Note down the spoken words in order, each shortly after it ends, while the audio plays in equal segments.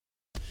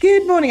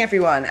Good morning,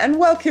 everyone, and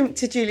welcome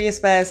to Julius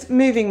Baer's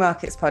Moving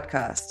Markets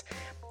podcast.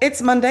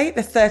 It's Monday,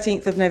 the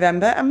 13th of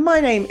November, and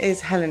my name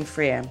is Helen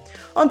Freer.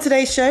 On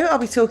today's show, I'll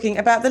be talking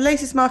about the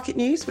latest market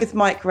news with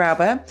Mike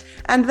Rauber,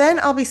 and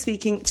then I'll be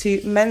speaking to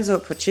Mensur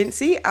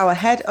Pocinci, our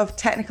head of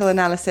technical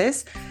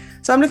analysis.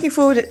 So I'm looking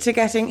forward to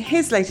getting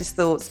his latest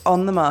thoughts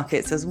on the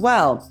markets as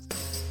well.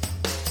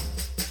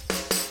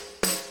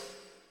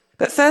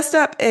 But first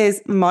up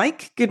is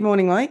Mike. Good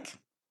morning, Mike.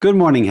 Good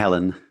morning,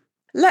 Helen.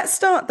 Let's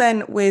start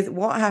then with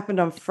what happened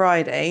on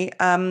Friday.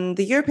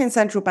 The European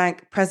Central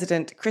Bank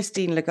President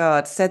Christine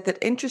Lagarde said that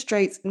interest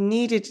rates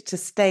needed to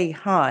stay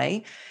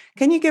high.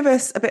 Can you give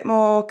us a bit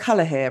more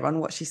colour here on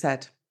what she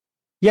said?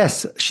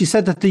 Yes, she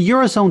said that the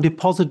Eurozone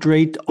deposit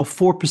rate of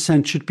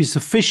 4% should be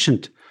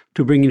sufficient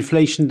to bring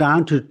inflation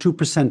down to the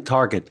 2%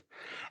 target,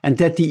 and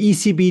that the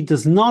ECB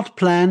does not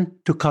plan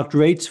to cut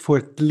rates for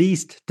at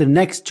least the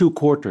next 2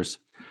 quarters.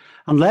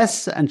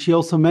 Unless, and she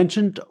also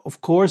mentioned,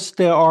 of course,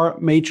 there are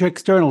major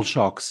external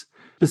shocks.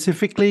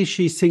 Specifically,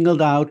 she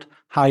singled out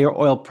higher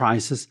oil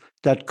prices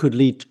that could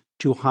lead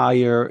to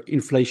higher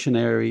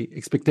inflationary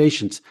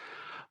expectations.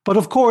 But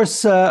of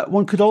course,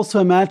 one could also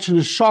imagine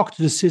a shock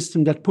to the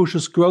system that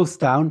pushes growth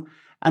down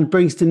and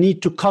brings the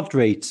need to cut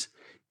rates,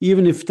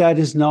 even if that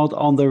is not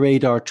on the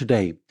radar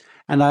today.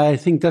 And I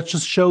think that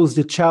just shows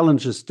the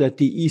challenges that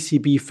the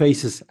ECB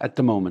faces at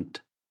the moment.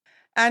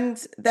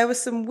 And there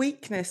was some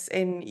weakness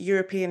in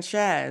European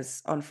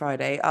shares on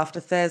Friday after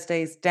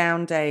Thursday's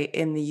down day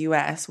in the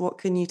US. What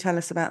can you tell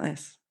us about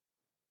this?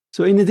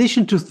 So in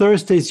addition to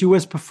Thursday's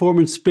US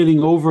performance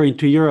spilling over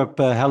into Europe,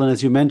 Helen,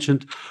 as you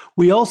mentioned,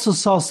 we also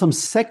saw some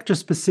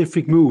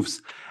sector-specific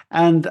moves.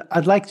 And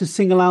I'd like to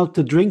single out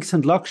the drinks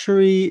and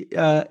luxury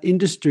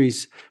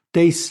industries.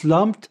 They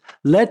slumped,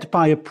 led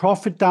by a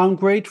profit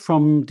downgrade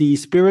from the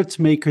spirits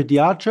maker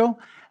Diageo,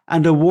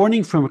 and a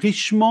warning from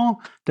Richemont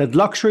that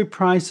luxury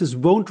prices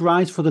won't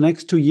rise for the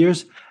next 2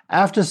 years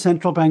after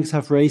central banks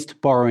have raised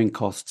borrowing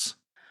costs.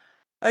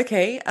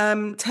 Okay,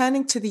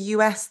 turning to the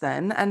US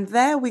then, and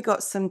there we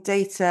got some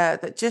data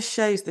that just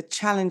shows the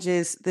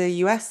challenges the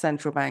US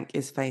central bank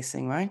is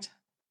facing, right?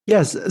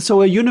 Yes,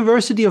 so a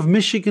University of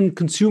Michigan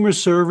consumer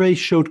survey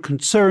showed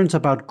concerns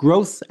about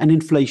growth and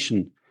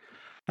inflation.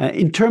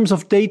 In terms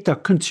of data,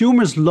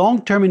 consumers'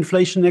 long-term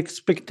inflation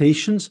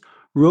expectations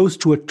rose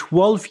to a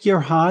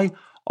 12-year high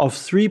of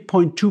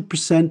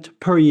 3.2%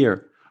 per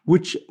year,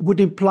 which would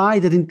imply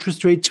that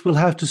interest rates will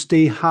have to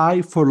stay high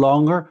for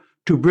longer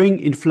to bring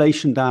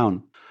inflation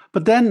down.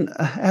 But then,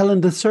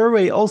 Helen, the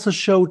survey also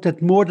showed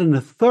that more than a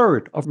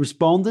third of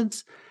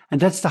respondents, and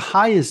that's the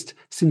highest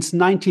since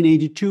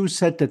 1982,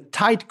 said that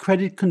tight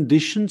credit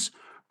conditions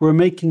were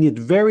making it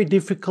very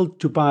difficult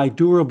to buy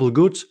durable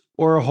goods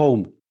or a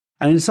home.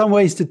 And in some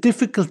ways, the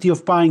difficulty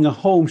of buying a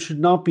home should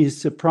not be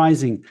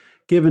surprising,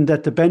 given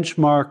that the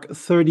benchmark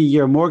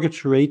 30-year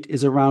mortgage rate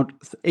is around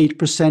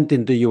 8%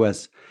 in the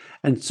US,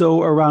 and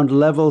so around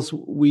levels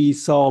we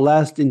saw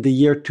last in the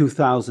year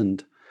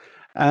 2000.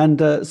 And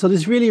so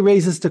this really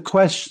raises the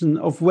question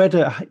of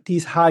whether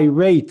these high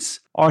rates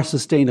are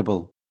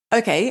sustainable.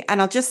 Okay,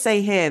 and I'll just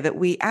say here that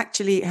we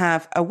actually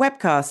have a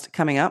webcast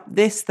coming up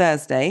this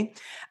Thursday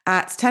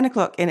at 10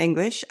 o'clock in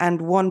English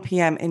and 1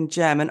 p.m. in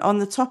German on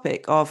the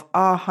topic of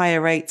are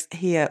higher rates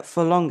here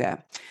for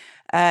longer?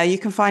 You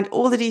can find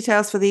all the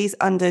details for these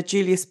under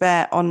Julius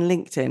Baer on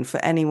LinkedIn for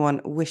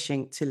anyone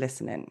wishing to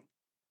listen in.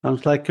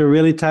 Sounds like a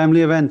really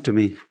timely event to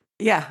me.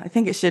 Yeah, I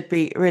think it should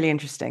be really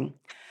interesting.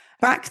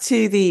 Back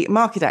to the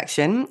market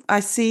action. I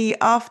see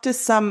after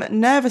some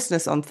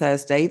nervousness on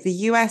Thursday,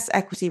 the US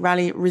equity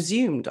rally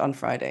resumed on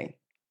Friday.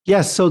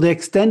 Yes, so they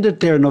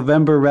extended their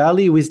November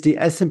rally with the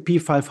S&P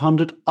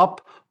 500 up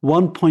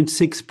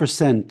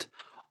 1.6%.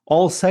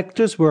 All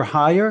sectors were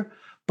higher,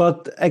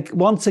 but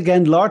once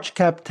again, large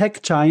cap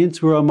tech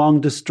giants were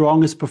among the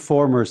strongest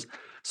performers.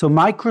 So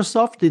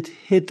Microsoft, it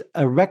hit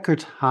a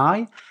record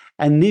high,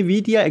 and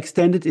Nvidia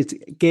extended its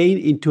gain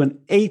into an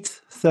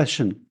 8th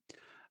session.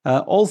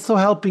 Also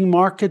helping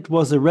market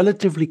was a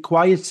relatively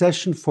quiet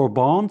session for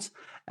bonds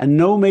and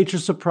no major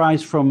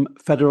surprise from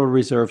Federal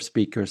Reserve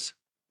speakers.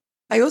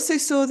 I also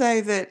saw, though,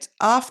 that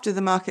after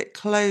the market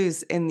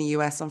close in the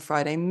US on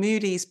Friday,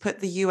 Moody's put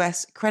the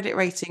US credit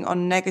rating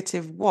on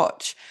negative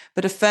watch,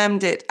 but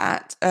affirmed it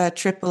at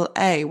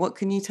AAA. What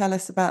can you tell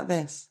us about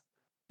this?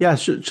 Yeah,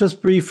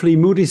 just briefly,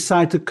 Moody's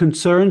cited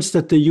concerns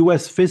that the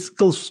US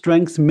fiscal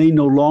strength may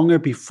no longer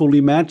be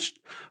fully matched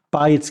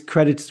by its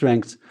credit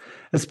strength,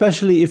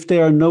 especially if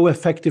there are no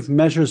effective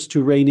measures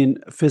to rein in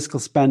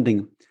fiscal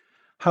spending.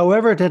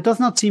 However, there does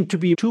not seem to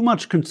be too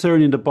much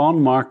concern in the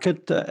bond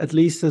market, at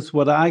least as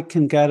what I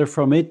can gather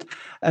from it,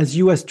 as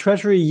US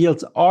Treasury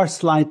yields are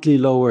slightly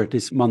lower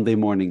this Monday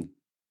morning.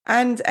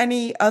 And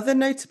any other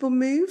notable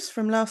moves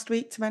from last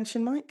week to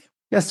mention, Mike?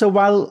 Yeah, so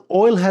while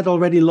oil had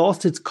already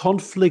lost its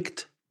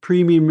conflict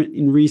premium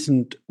in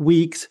recent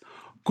weeks,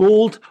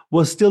 gold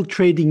was still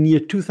trading near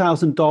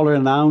 $2,000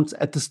 an ounce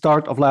at the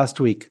start of last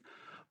week.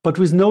 But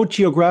with no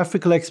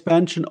geographical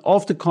expansion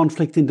of the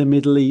conflict in the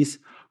Middle East,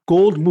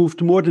 gold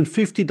moved more than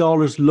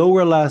 $50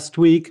 lower last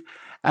week,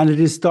 and it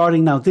is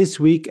starting now this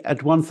week at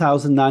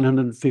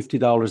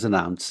 $1,950 an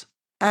ounce.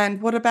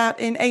 And what about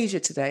in Asia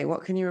today?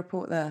 What can you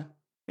report there?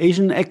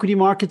 Asian equity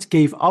markets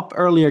gave up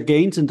earlier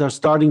gains and are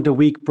starting the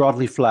week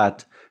broadly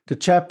flat. The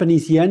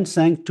Japanese yen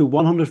sank to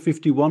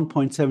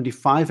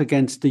 151.75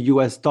 against the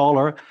US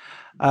dollar.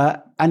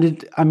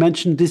 I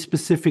mentioned this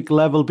specific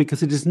level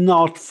because it is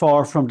not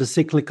far from the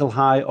cyclical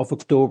high of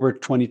October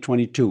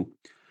 2022.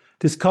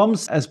 This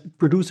comes as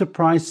producer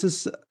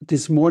prices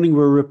this morning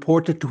were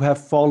reported to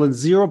have fallen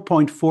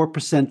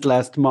 0.4%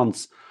 last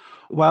month,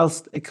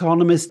 whilst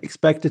economists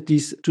expected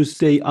these to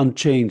stay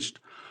unchanged.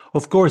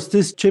 Of course,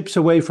 this chips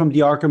away from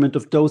the argument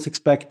of those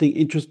expecting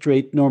interest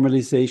rate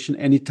normalization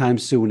anytime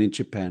soon in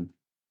Japan.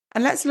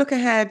 And let's look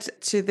ahead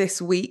to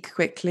this week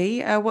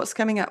quickly. What's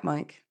coming up,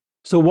 Mike?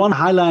 So one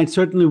highlight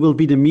certainly will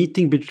be the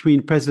meeting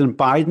between President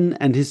Biden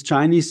and his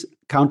Chinese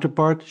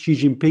counterpart, Xi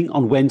Jinping,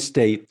 on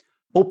Wednesday.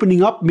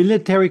 Opening up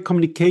military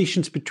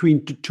communications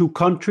between the two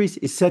countries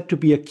is said to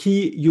be a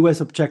key US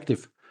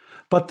objective.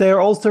 But there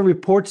are also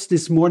reports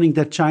this morning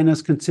that China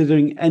is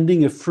considering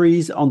ending a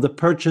freeze on the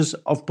purchase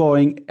of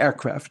Boeing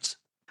aircrafts.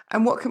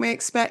 And what can we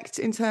expect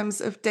in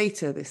terms of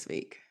data this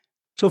week?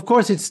 So, of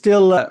course, it's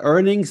still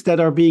earnings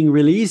that are being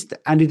released,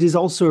 and it is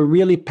also a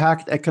really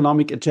packed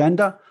economic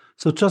agenda.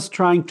 So just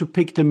trying to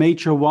pick the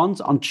major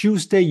ones. On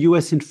Tuesday,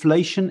 US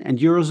inflation and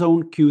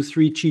Eurozone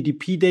Q3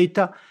 GDP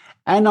data.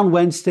 And on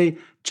Wednesday,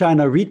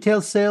 China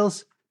retail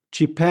sales,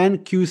 Japan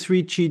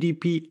Q3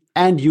 GDP,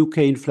 and UK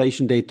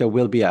inflation data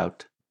will be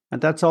out.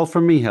 And that's all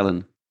from me,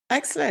 Helen.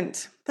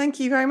 Excellent. Thank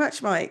you very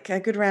much, Mike. A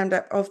good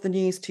roundup of the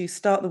news to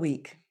start the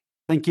week.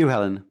 Thank you,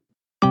 Helen.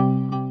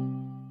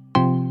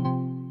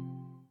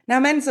 Now,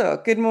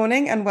 Mensur, good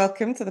morning and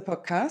welcome to the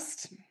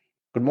podcast.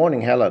 Good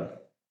morning, Helen.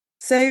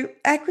 So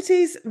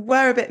equities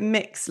were a bit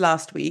mixed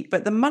last week,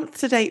 but the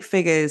month-to-date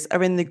figures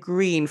are in the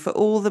green for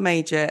all the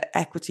major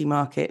equity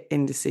market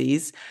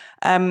indices.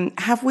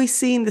 Have we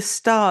seen the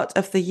start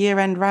of the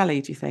year-end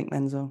rally, do you think,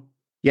 Mensur?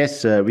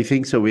 Yes, we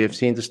think so. We have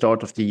seen the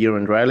start of the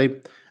year-end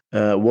rally.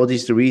 What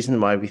is the reason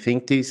why we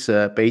think this?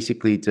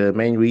 Basically, the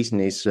main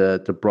reason is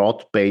the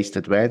broad-based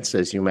advance,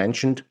 as you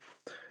mentioned.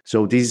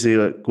 So this is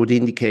a good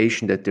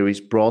indication that there is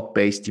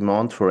broad-based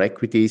demand for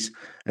equities.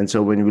 And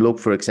so when we look,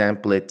 for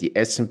example, at the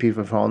S&P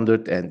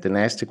 500 and the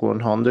Nasdaq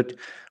 100,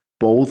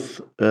 both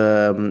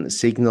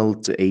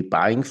signaled a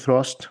buying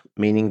thrust,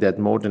 meaning that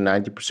more than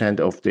 90%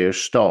 of their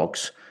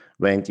stocks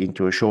went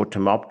into a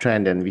short-term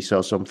uptrend, and we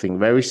saw something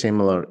very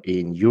similar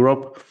in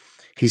Europe.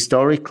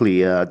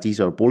 Historically, these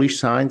are bullish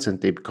signs,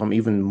 and they become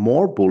even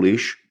more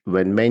bullish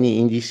when many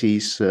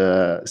indices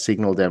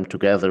signal them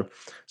together.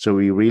 So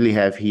we really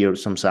have here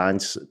some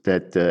signs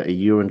that a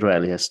year-end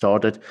rally has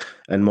started,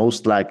 and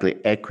most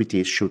likely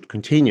equities should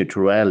continue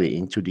to rally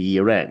into the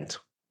year-end.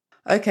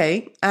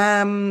 Okay,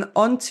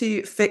 on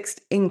to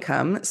fixed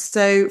income.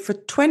 So for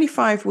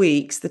 25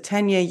 weeks, the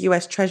 10-year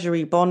US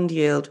Treasury bond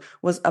yield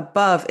was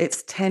above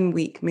its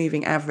 10-week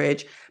moving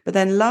average. But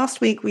then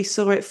last week, we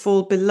saw it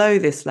fall below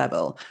this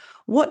level.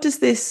 What does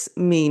this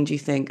mean, do you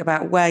think,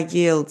 about where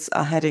yields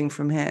are heading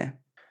from here?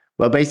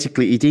 Well,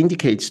 basically, it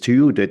indicates to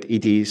you that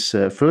it is,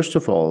 first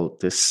of all,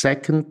 the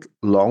second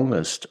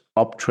longest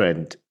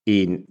uptrend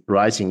in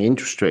rising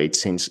interest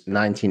rates since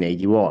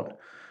 1981.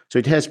 So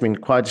it has been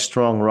quite a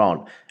strong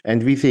run.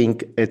 And we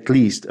think at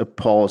least a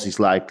pause is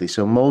likely.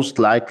 So most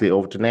likely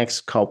over the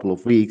next couple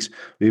of weeks,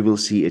 we will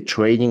see a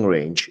trading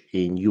range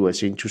in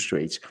US interest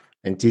rates.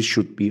 And this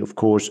should be, of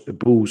course, a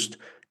boost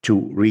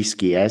to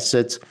risky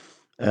assets.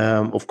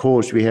 Of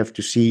course, we have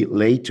to see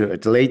later,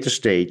 at a later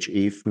stage,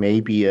 if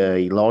maybe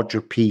a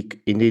larger peak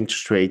in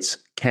interest rates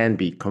can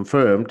be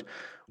confirmed.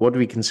 What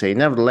we can say,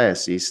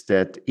 nevertheless, is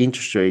that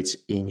interest rates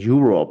in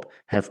Europe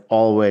have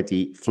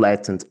already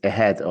flattened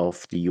ahead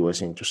of the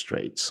US interest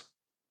rates.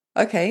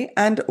 Okay,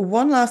 and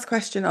one last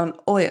question on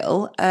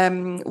oil.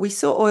 We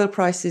saw oil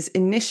prices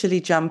initially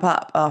jump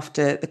up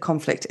after the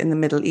conflict in the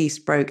Middle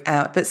East broke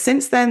out, but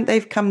since then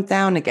they've come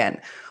down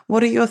again.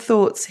 What are your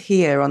thoughts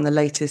here on the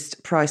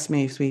latest price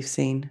moves we've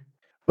seen?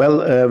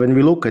 Well, when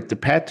we look at the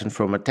pattern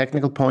from a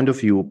technical point of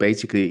view,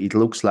 basically it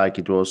looks like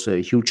it was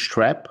a huge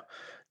trap.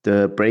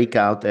 The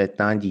breakout at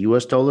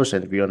 $90,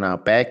 and we are now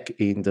back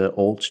in the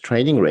old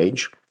trading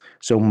range.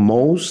 So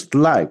most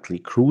likely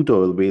crude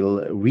oil will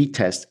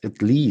retest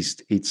at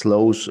least its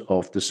lows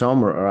of the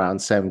summer around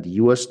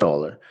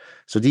 $70.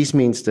 So this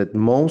means that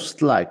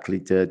most likely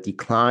the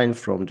decline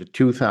from the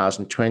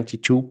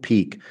 2022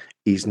 peak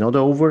is not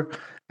over.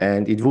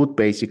 And it would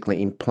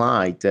basically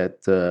imply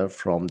that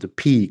from the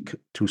peak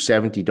to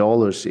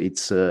 $70,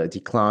 it's a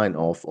decline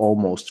of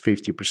almost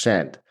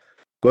 50%.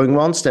 Going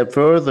one step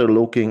further,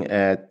 looking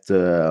at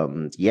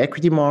the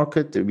equity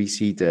market, we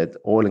see that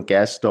oil and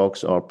gas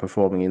stocks are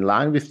performing in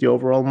line with the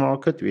overall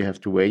market. We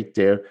have to wait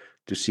there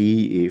to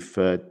see if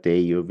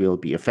they will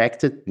be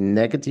affected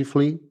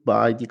negatively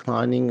by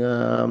declining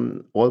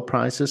oil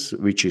prices,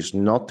 which is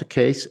not the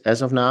case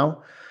as of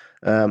now.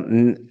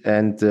 In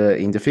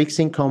the fixed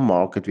income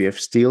market, we have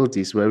still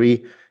this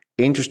very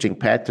interesting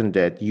pattern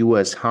that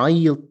US high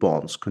yield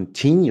bonds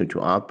continue to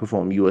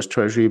outperform US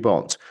Treasury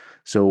bonds.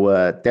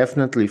 So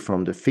definitely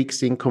from the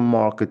fixed income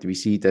market, we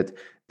see that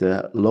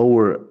the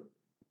lower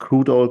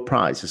crude oil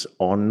prices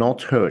are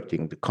not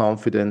hurting the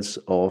confidence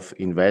of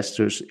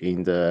investors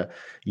in the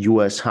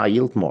US high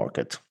yield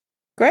market.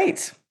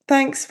 Great.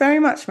 Thanks very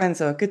much,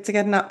 Mensur. Good to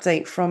get an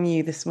update from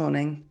you this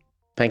morning.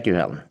 Thank you,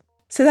 Helen.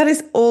 So that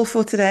is all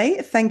for today.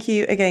 Thank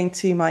you again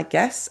to my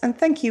guests, and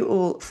thank you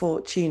all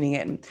for tuning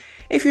in.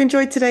 If you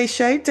enjoyed today's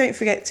show, don't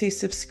forget to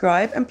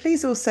subscribe, and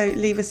please also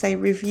leave us a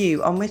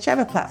review on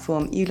whichever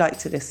platform you like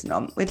to listen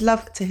on. We'd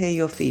love to hear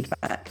your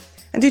feedback.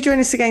 And do join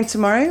us again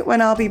tomorrow when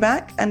I'll be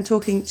back and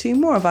talking to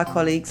more of our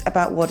colleagues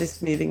about what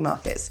is moving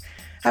markets.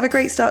 Have a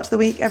great start to the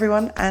week,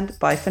 everyone, and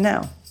bye for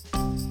now.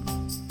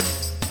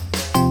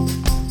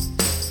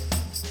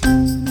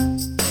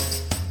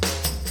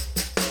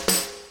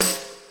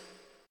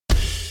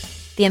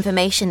 The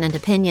information and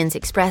opinions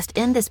expressed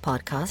in this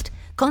podcast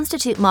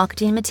constitute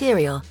marketing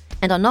material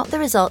and are not the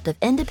result of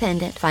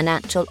independent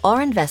financial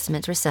or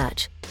investment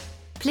research.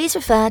 Please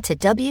refer to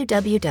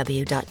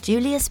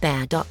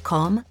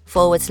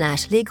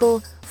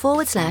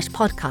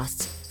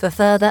www.juliusbaer.com/legal/podcasts for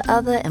further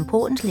other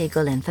important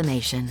legal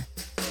information.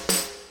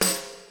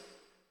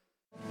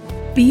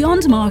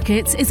 Beyond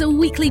Markets is a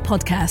weekly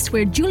podcast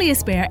where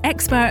Julius Baer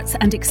experts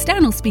and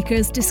external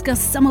speakers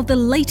discuss some of the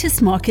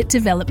latest market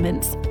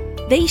developments.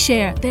 They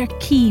share their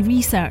key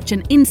research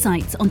and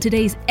insights on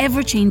today's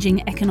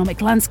ever-changing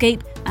economic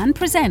landscape and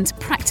present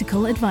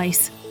practical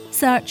advice.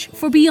 Search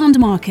for Beyond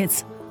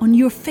Markets on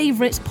your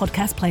favourite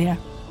podcast player.